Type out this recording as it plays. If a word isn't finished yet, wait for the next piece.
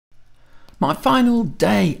My final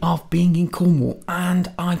day of being in Cornwall,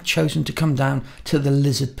 and I've chosen to come down to the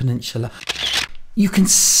Lizard Peninsula. You can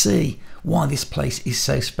see why this place is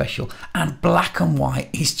so special, and black and white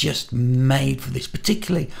is just made for this,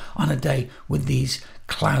 particularly on a day with these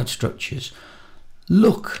cloud structures.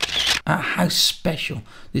 Look at how special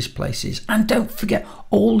this place is, and don't forget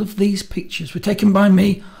all of these pictures were taken by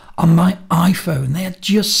me on my iPhone. They are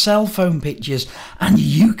just cell phone pictures, and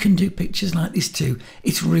you can do pictures like this too.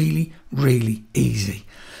 It's really easy.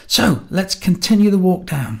 So let's continue the walk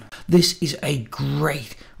down. This is a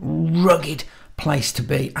great rugged place to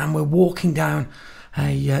be, and we're walking down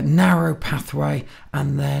a narrow pathway,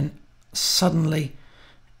 and then suddenly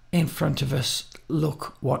in front of us,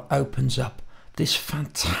 look what opens up. This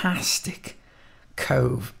fantastic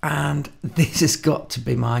cove, and this has got to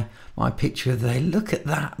be my picture of the day. Look at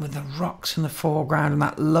that, with the rocks in the foreground and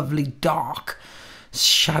that lovely dark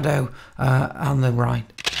shadow on the right.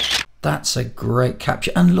 That's a great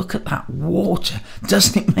capture, and look at that water.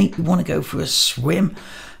 Doesn't it make you want to go for a swim?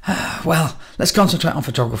 Well, let's concentrate on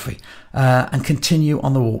photography and continue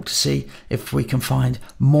on the walk to see if we can find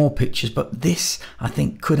more pictures, but this I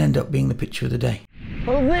think could end up being the picture of the day.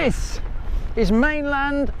 Well, this is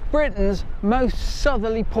mainland Britain's most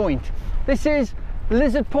southerly point. This is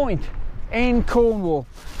Lizard Point in Cornwall,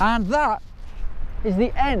 and that is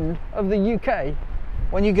the end of the UK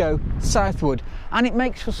when you go southward, and it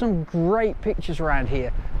makes for some great pictures around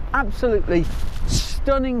here. Absolutely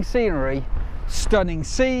stunning scenery, stunning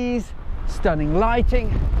seas, stunning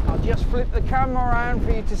lighting. I'll just flip the camera around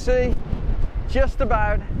for you to see just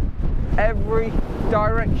about every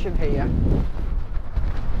direction here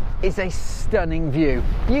is a stunning view.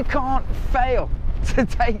 You can't fail to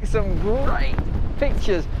take some great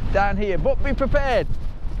pictures down here, but be prepared.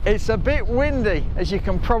 It's a bit windy, as you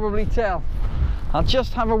can probably tell. I'll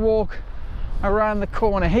just have a walk around the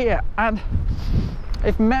corner here, and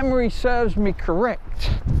if memory serves me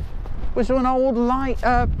correct, was there an old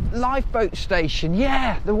lifeboat station?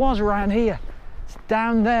 Yeah, there was around here. It's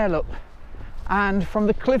down there, look. And from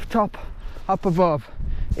the cliff top up above,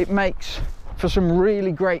 it makes for some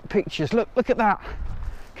really great pictures. Look at that.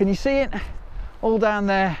 Can you see it? All down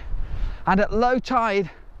there. And at low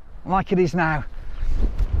tide, like it is now,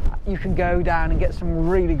 you can go down and get some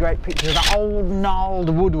really great pictures of that old gnarled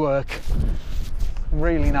woodwork.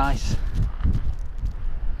 Really nice.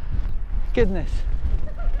 Goodness,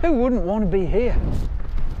 who wouldn't want to be here?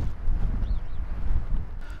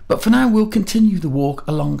 But for now, we'll continue the walk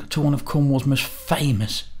along to one of Cornwall's most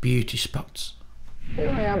famous beauty spots. Here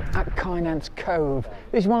I am at Kynance Cove.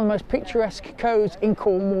 This is one of the most picturesque coves in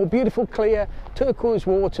Cornwall. Beautiful, clear, turquoise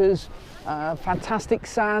waters, fantastic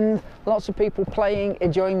sand, lots of people playing,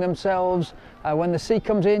 enjoying themselves. When the sea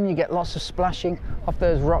comes in, you get lots of splashing off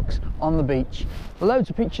those rocks on the beach. Loads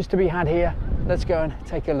of pictures to be had here. Let's go and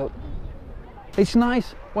take a look. It's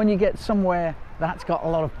nice when you get somewhere that's got a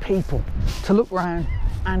lot of people to look round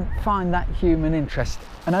and find that human interest.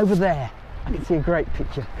 And over there, I can see a great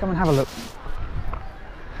picture. Come and have a look.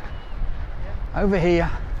 Over here,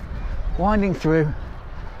 winding through,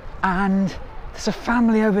 and there's a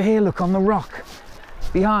family over here, look, on the rock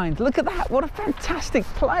behind. Look at that, what a fantastic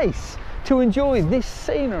place to enjoy this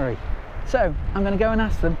scenery. So I'm going to go and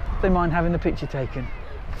ask them if they mind having the picture taken.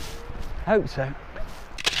 I hope so.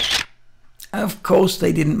 Of course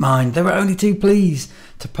they didn't mind. They were only too pleased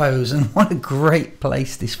to pose, and what a great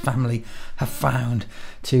place this family have found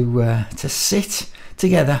to sit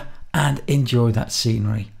together and enjoy that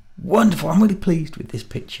scenery. Wonderful. I'm really pleased with this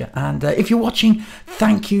picture, and if you're watching,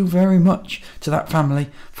 thank you very much to that family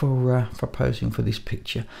for posing for this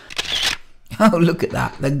picture. Oh, look at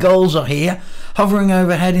that. The gulls are here, hovering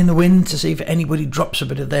overhead in the wind to see if anybody drops a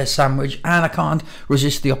bit of their sandwich, and I can't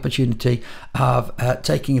resist the opportunity of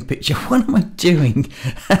taking a picture. What am I doing?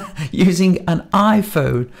 Using an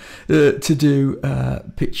iPhone to do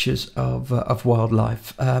pictures of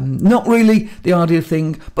wildlife. Not really the ideal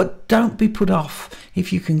thing, but don't be put off.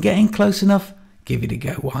 If you can get in close enough, give it a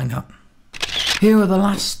go. Why not? Here are the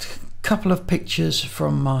last couple of pictures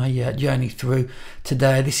from my journey through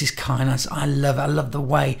today. This is Kynance. I love the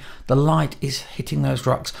way the light is hitting those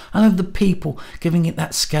rocks. I love the people giving it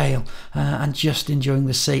that scale and just enjoying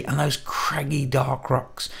the sea, and those craggy dark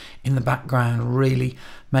rocks in the background really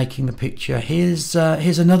making the picture. Here's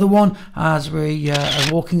another one as we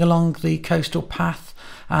are walking along the coastal path,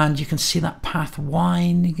 and you can see that path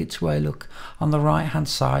winding its way, look, on the right hand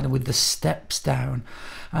side with the steps down,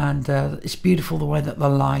 and it's beautiful the way that the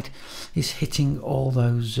light is hitting all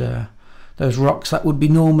those rocks that would be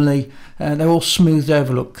normally they're all smoothed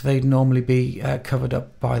over, look, they'd normally be covered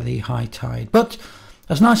up by the high tide. But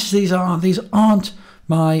as nice as these aren't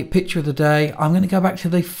my picture of the day, I'm going to go back to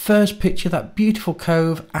the first picture, that beautiful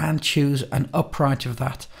cove, and choose an upright of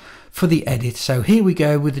that for the edit. So here we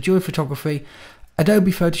go with the Joy Photography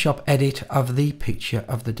Adobe Photoshop edit of the picture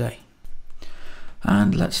of the day.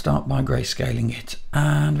 And let's start by grayscaling it,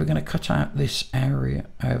 and we're going to cut out this area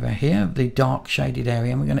over here, the dark shaded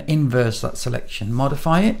area, and we're going to inverse that selection,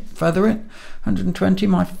 modify it, feather it, 120,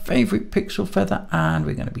 my favorite pixel feather, and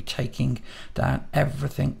we're going to be taking down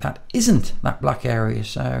everything that isn't that black area.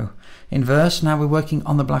 So inverse, now we're working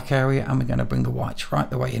on the black area, and we're going to bring the whites right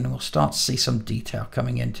the way in, and we'll start to see some detail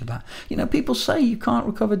coming into that. You know, people say you can't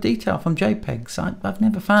recover detail from JPEGs. I've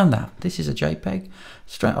never found that. This is a JPEG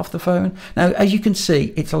straight off the phone. Now, as you can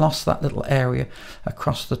see, it's lost that little area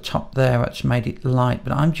across the top there. It's made it light,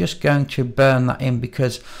 but I'm just going to burn that in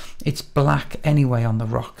because it's black anyway on the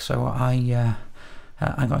rock. So I'm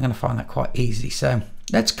going to find that quite easy. So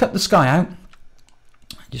let's cut the sky out.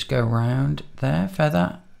 Just go around there,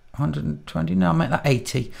 feather, 120. Now I'll make that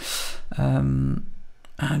 80, and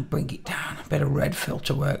bring it down. A bit of red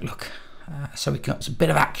filter work, look, so we got a bit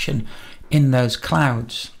of action in those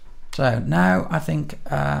clouds. So now I think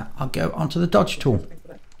I'll go onto the dodge tool.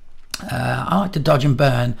 I like to dodge and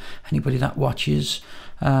burn. Anybody that watches,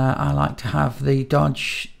 I like to have the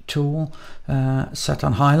dodge tool set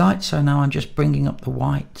on highlight. So now I'm just bringing up the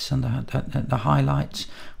whites and the highlights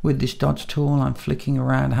with this dodge tool. I'm flicking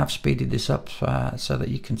around. I have speeded this up so that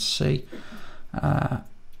you can see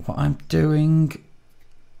what I'm doing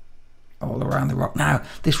all around the rock. Now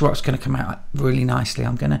this rock's going to come out really nicely.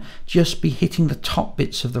 I'm going to just be hitting the top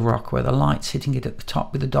bits of the rock where the light's hitting it at the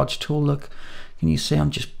top with the dodge tool. Look, can you see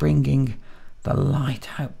I'm just bringing the light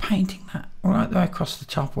out, painting that right there across the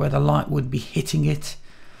top where the light would be hitting it,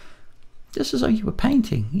 just as though you were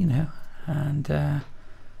painting, you know. And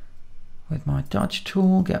with my dodge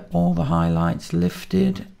tool, get all the highlights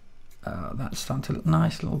lifted. That's starting to look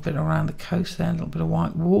nice. A little bit around the coast there, a little bit of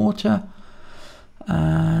white water,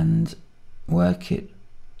 and work it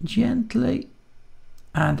gently.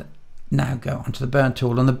 And now go onto the burn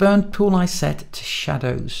tool, and the burn tool I set to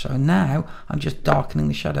shadows. So now I'm just darkening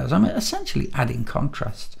the shadows. I'm essentially adding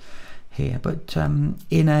contrast here, but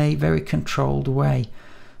in a very controlled way.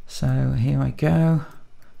 So here I go,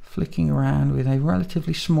 flicking around with a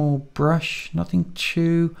relatively small brush, nothing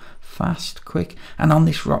too fast, quick. And on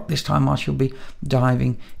this rock this time I shall be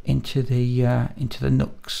diving into the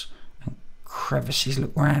nooks and crevices.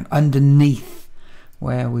 Look around underneath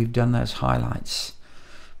where we've done those highlights.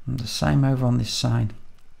 And the same over on this side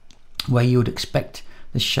where you would expect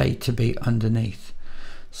the shade to be underneath.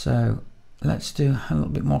 So let's do a little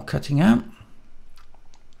bit more cutting out.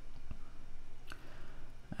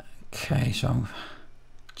 Okay, so I'm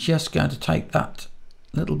just going to take that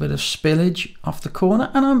little bit of spillage off the corner,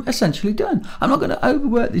 and I'm essentially done. I'm not going to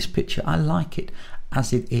overwork this picture. I like it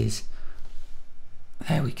as it is.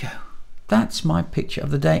 There we go. That's my picture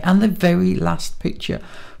of the day, and the very last picture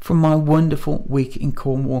from my wonderful week in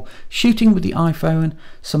Cornwall, shooting with the iPhone.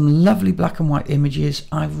 Some lovely black and white images.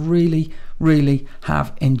 I really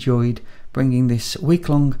have enjoyed bringing this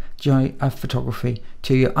week-long joy of photography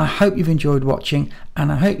to you. I hope you've enjoyed watching, and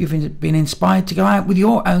I hope you've been inspired to go out with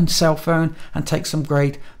your own cell phone and take some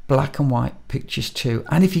great black and white pictures too.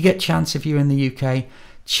 And if you get a chance, if you're in the UK,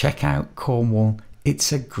 check out Cornwall.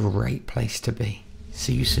 It's a great place to be.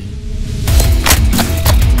 See you soon.